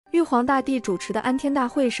玉皇大帝主持的安天大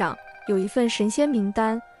会上，有一份神仙名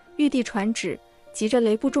单，玉帝传旨，急着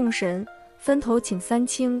雷部众神，分头请三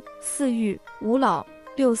清、四御、五老、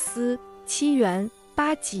六司、七元、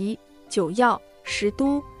八极、九曜、十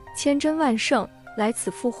都、千真万圣来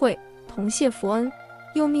此赴会，同谢佛恩。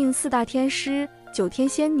又命四大天师、九天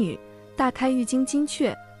仙女大开玉京金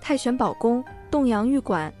阙、太玄宝宫、洞阳玉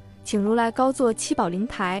馆，请如来高坐七宝灵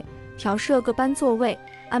台，调设各班座位，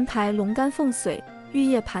安排龙肝凤髓、玉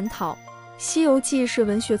叶蟠桃。《西游记》是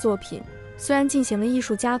文学作品，虽然进行了艺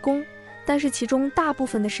术加工，但是其中大部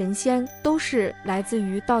分的神仙都是来自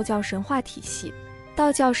于道教神话体系。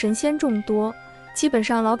道教神仙众多，基本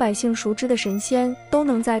上老百姓熟知的神仙都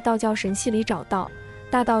能在道教神系里找到，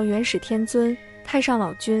大到元始天尊、太上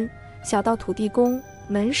老君，小到土地公、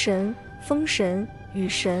门神、风神、雨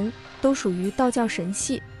神，都属于道教神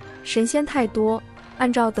系。神仙太多，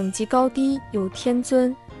按照等级高低有天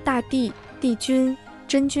尊、大帝、帝君、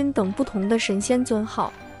真君等不同的神仙尊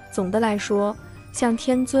号。总的来说，像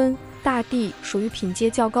天尊、大帝属于品阶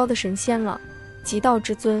较高的神仙了。极道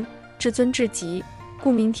之尊、至尊至极、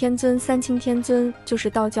故名天尊、三清天尊就是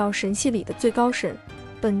道教神系里的最高神。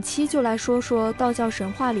本期就来说说道教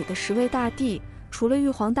神话里的10位大帝，除了玉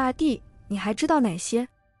皇大帝，你还知道哪些？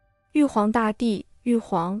玉皇大帝，玉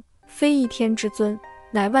皇，非一天之尊，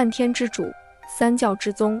乃万天之主，三教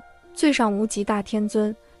之宗，最上无极大天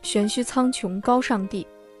尊，玄虚苍穹高上帝。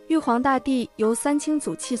玉皇大帝由三清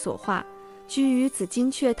祖气所化，居于紫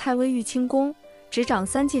金阙太微玉清宫，执掌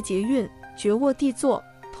三界劫运，绝卧帝座，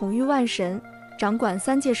统御万神，掌管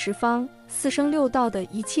三界十方、四生六道的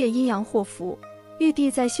一切阴阳祸福。玉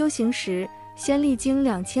帝在修行时，先历经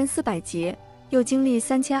2400劫，又经历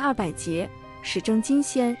3200劫，始证金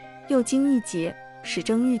仙，又经1劫，始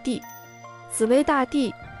证玉帝。紫微大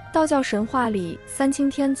帝，道教神话里三清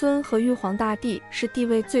天尊和玉皇大帝是地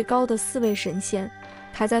位最高的4位神仙，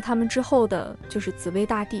排在他们之后的就是紫微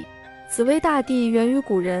大帝。紫微大帝源于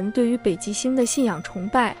古人对于北极星的信仰崇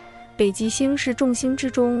拜，北极星是众星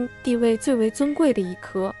之中地位最为尊贵的一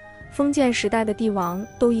颗，封建时代的帝王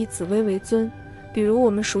都以紫微为尊，比如我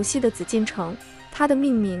们熟悉的紫禁城，它的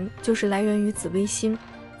命名就是来源于紫微星。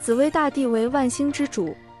紫微大帝为万星之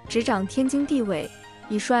主，执掌天经地纬，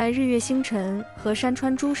以率日月星辰和山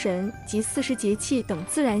川诸神及40节气等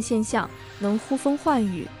自然现象，能呼风唤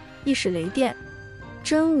雨，一使雷电。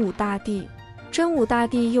真武大帝，真武大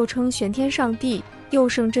帝又称玄天上帝，又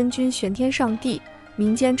圣真君玄天上帝，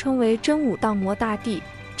民间称为真武荡魔大帝。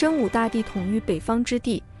真武大帝统御北方之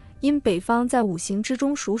地，因北方在五行之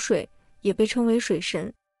中属水，也被称为水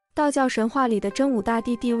神。道教神话里的真武大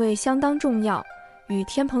帝地位相当重要，与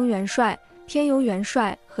天蓬元帅、天游元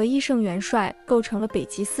帅和一圣元帅构成了北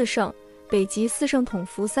极四圣。北极四圣统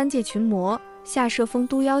服三界群魔，下设封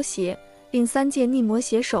都妖邪，令三界逆魔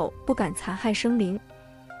邪手不敢残害生灵。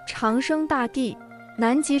长生大帝，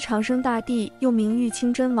南极长生大帝又名玉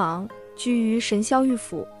清真王，居于神霄玉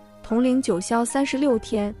府，统领九霄36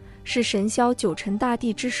天，是神霄九辰大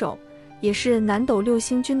帝之首，也是南斗六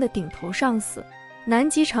星君的顶头上司。南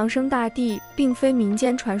极长生大帝并非民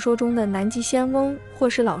间传说中的南极仙翁或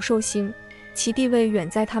是老寿星，其地位远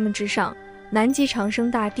在他们之上。南极长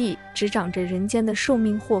生大帝执掌着人间的寿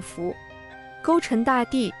命祸福。勾陈大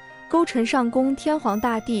帝，勾陈上宫天皇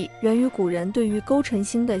大帝源于古人对于勾陈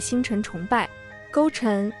星的星辰崇拜。勾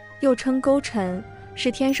陈又称勾陈，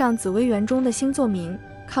是天上紫微垣中的星座名，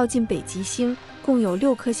靠近北极星，共有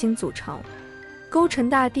6颗星组成。勾陈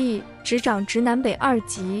大帝执掌直南北2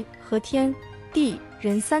极和天地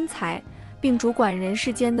人3才，并主管人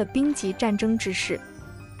世间的兵级战争之事。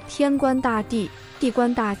天官大帝、地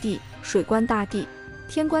官大帝、水官大帝。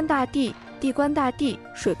天官大帝、地官大帝、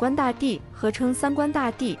水官大帝合称三官大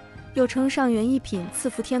帝，又称上元一品赐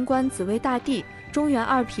福天官紫微大帝，中元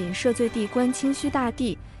2品赦罪地官清虚大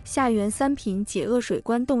帝，下元3品解厄水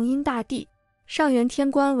官洞阴大帝。上元天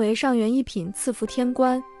官为上元1品赐福天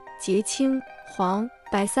官，结青、黄、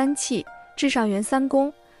白3气，至上元3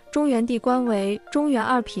宫。中元地官为中元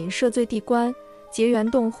2品赦罪地官，结元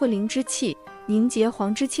洞混灵之气，凝结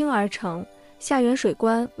黄之清而成。下元水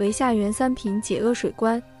官为下元3品解厄水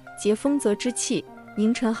官，结丰泽之气，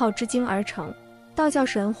凝陈浩之精而成。道教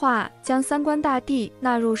神话将三官大帝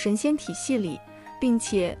纳入神仙体系里，并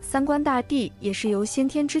且三官大帝也是由先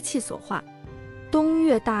天之气所化。东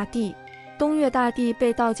岳大帝，东岳大帝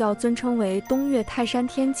被道教尊称为东岳泰山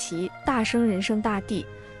天齐大生人圣大帝，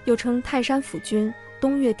又称泰山府君、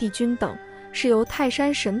东岳帝君等，是由泰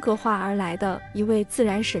山神格化而来的一位自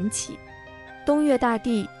然神祇。东岳大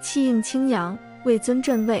帝气应清阳，位尊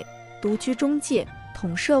镇位，独居中界，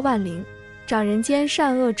统摄万灵，掌人间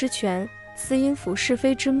善恶之权，司阴府是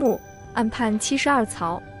非之目，按判72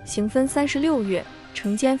曹，行分36月，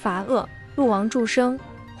惩奸伐恶，陆王助生，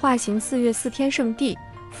化行4岳4天圣地，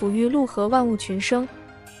抚育陆河万物群生。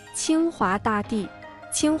清华大帝，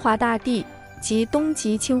清华大帝即东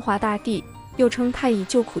极清华大帝，又称太乙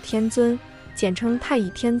救苦天尊，简称太乙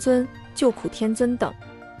天尊、救苦天尊等。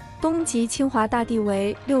东极清华大帝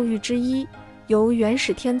为6域之一，由元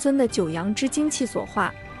始天尊的9阳之精气所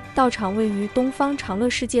化，道场位于东方长乐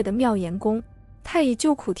世界的妙严宫。太乙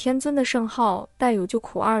救苦天尊的圣号带有救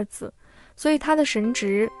苦2字，所以他的神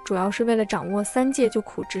职主要是为了掌握3界救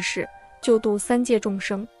苦之事，救度3界众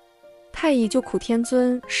生。太乙救苦天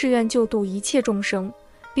尊誓愿救度一切众生，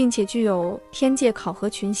并且具有天界考核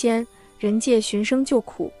群仙、人界寻声救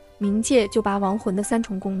苦、冥界救拔亡魂的3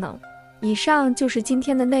重功能。以上就是今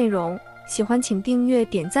天的内容，喜欢请订阅、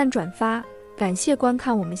点赞、转发，感谢观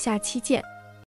看，我们下期见。